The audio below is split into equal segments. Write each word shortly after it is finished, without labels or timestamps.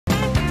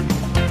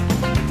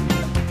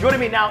Joining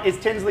me now is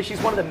Tinsley.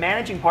 She's one of the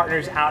managing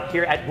partners out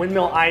here at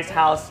Windmill Ice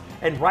House.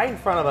 And right in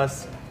front of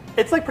us,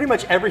 it's like pretty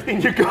much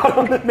everything you got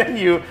on the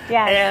menu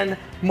and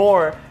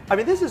more. I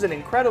mean, this is an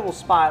incredible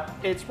spot.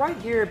 It's right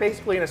here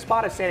basically in a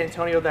spot of San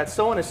Antonio that's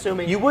so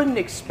unassuming. You wouldn't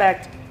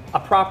expect a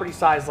property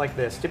size like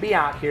this to be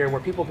out here where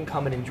people can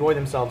come and enjoy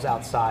themselves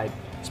outside,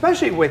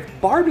 especially with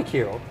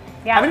barbecue.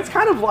 Yeah. I mean, it's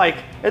kind of like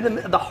in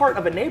the heart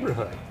of a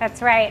neighborhood.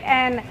 That's right.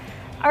 And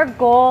our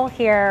goal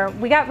here,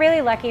 we got really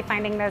lucky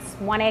finding this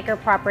 1 acre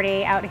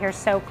property out here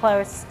so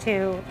close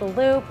to the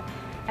loop.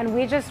 And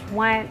we just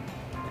want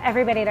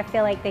everybody to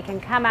feel like they can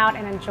come out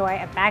and enjoy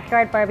a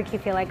backyard barbecue,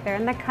 feel like they're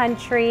in the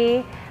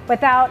country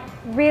without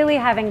really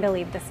having to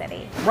leave the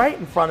city. Right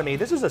in front of me,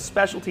 this is a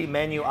specialty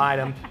menu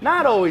item,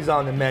 not always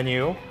on the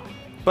menu,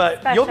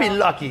 but special. You'll be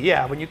lucky.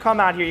 Yeah, when you come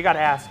out here, you got to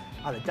ask,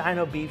 are the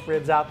dino beef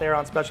ribs out there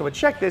on special? But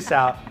check this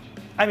out.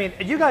 I mean,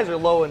 you guys are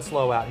low and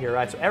slow out here,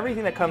 right? So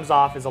everything that comes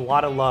off is a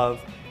lot of love,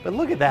 but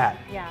look at that.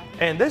 Yeah.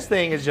 And this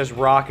thing is just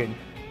rocking.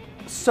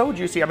 So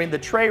juicy. I mean, the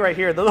tray right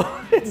here,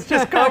 it's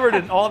just covered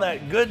in all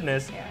that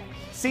goodness. Yeah.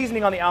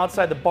 Seasoning on the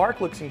outside, the bark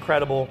looks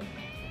incredible.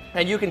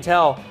 And you can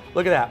tell,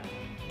 look at that,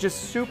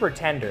 just super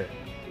tender.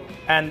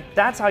 And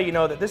that's how you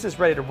know that this is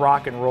ready to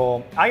rock and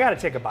roll. I gotta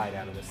take a bite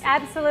out of this thing.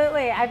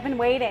 Absolutely, I've been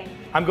waiting.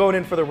 I'm going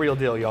in for the real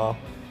deal, y'all.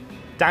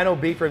 Dino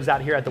beef ribs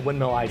out here at the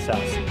Windmill Ice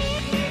House.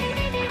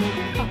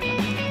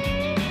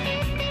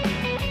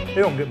 They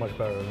don't get much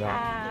better than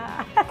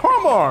that.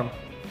 Come on!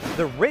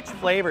 The rich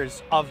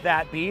flavors of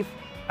that beef,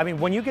 I mean,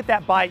 when you get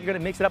that bite, you're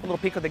gonna mix it up a little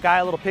pickle,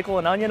 a little pickle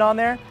and onion on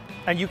there,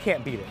 and you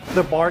can't beat it.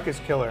 The bark is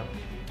killer.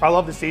 I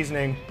love the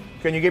seasoning.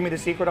 Can you give me the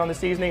secret on the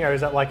seasoning, or is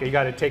that like you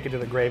gotta take it to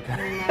the grave? No,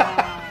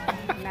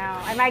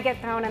 I might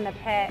get thrown in the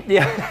pit.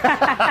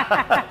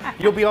 Yeah.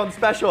 You'll be on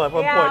special at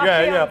one point.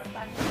 Yeah.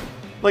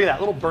 Look at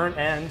that, little burnt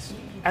ends.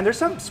 And there's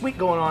something sweet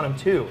going on them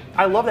too.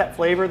 I love that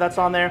flavor that's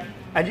on there.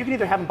 And you can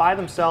either have them by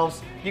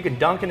themselves, you can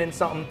dunk it in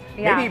something,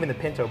 maybe even the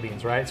pinto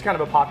beans, right? It's kind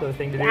of a popular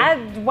thing to do.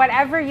 Add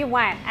whatever you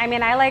want. I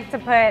mean, I like to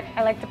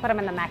put them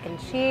in the mac and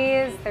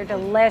cheese. They're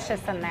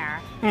delicious in there.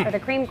 Or the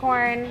cream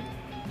corn.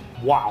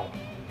 Wow.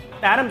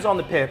 Adam's on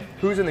the pit.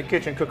 Who's in the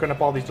kitchen cooking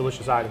up all these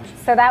delicious items?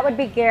 So that would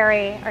be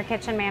Gary, our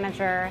kitchen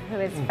manager, who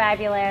is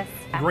fabulous.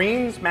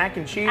 Greens, mac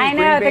and cheese, I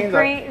know, green the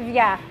green,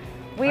 yeah.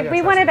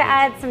 We wanted to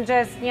add some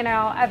just, you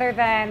know, other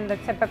than the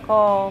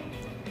typical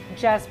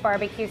just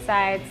barbecue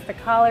sides, the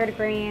collard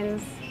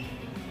greens.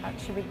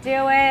 Should we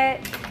do it?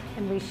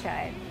 And we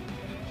should.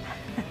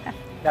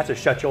 That's a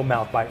shut your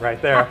mouth bite right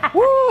there.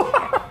 Woo!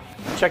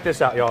 Check this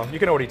out, y'all. You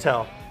can already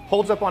tell.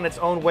 Holds up on its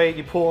own weight,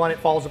 you pull on it,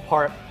 falls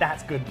apart.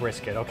 That's good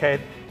brisket,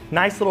 okay?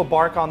 Nice little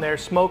bark on there,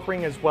 smoke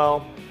ring as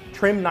well.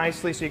 Trimmed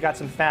nicely so you got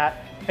some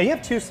fat. And you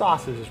have 2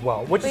 sauces as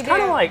well, which is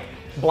kind of like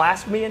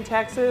blasphemy in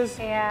Texas.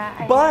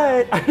 Yeah.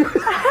 But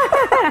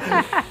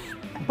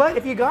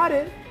if you got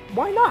it,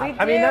 why not?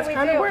 I mean, that's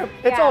kind of where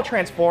it's all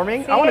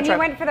transforming. See, and you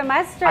went for the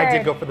mustard. I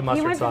did go for the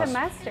mustard sauce. You went for the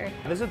mustard.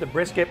 This is the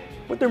brisket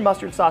with their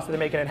mustard sauce that they're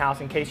making in-house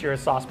in case you're a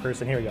sauce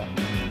person. Here we go.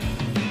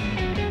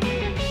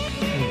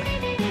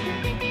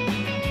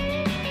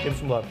 Give them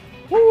some love.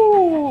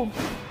 Woo!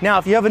 Now,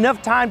 if you have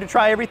enough time to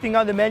try everything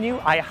on the menu,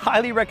 I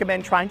highly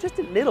recommend trying just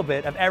a little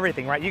bit of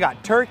everything, right? You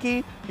got turkey,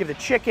 you have the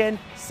chicken,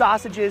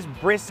 sausages,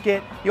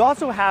 brisket. You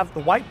also have the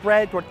white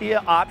bread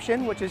tortilla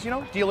option, which is, you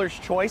know, dealer's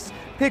choice.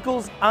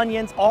 Pickles,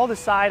 onions, all the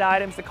side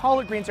items. The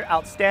collard greens are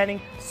outstanding.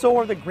 So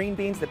are the green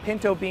beans, the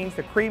pinto beans,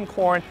 the cream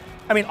corn.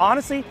 I mean,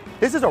 honestly,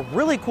 this is a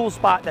really cool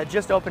spot that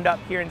just opened up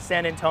here in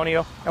San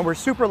Antonio, and we're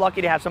super lucky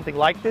to have something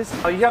like this.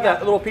 Oh, you have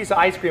that little piece of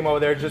ice cream over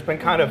there just been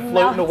kind of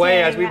floating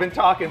away as we've been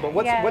talking, but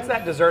what's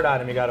that dessert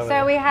item you got over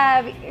there? So we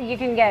have, you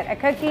can get a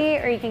cookie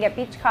or you can get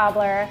beach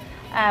cobbler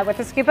with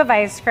a scoop of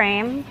ice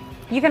cream.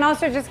 You can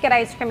also just get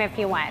ice cream if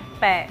you want,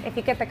 but if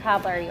you get the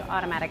cobbler, you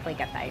automatically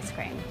get the ice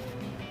cream.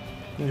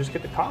 You just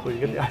get the cobbler. You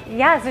get the ice cream.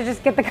 Yeah, so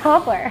just get the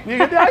cobbler. You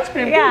get the ice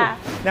cream, yeah.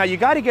 Too. Now, you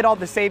got to get all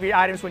the savory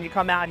items when you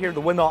come out here to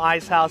the Windmill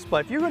Ice House,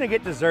 but if you're going to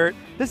get dessert,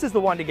 this is the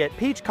one to get.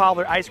 Peach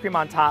cobbler, ice cream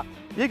on top.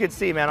 You can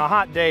see, man, on a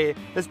hot day,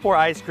 this poor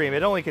ice cream,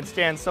 it only can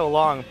stand so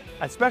long,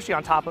 especially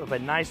on top of a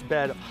nice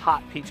bed of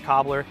hot peach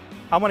cobbler.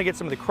 I want to get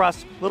some of the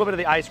crust, a little bit of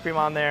the ice cream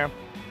on there.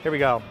 Here we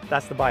go.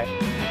 That's the bite.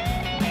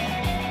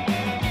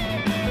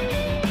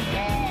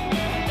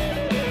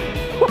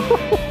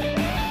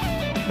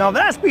 Now,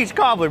 that's peach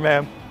cobbler,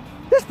 man.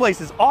 This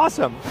place is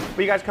awesome.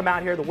 But you guys come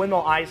out here, the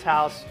Windmill Ice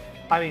House.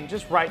 I mean,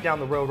 just right down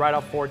the road, right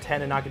off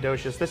 410 in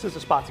Nacogdoches. This is the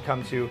spot to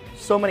come to.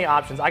 So many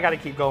options. I got to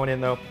keep going in,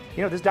 though.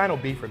 You know, this Dino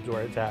beef ribs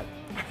where it's at.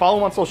 Follow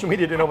them on social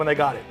media to know when they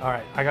got it. All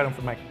right, I got them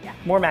for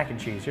more mac and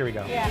cheese. Here we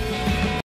go. Yeah.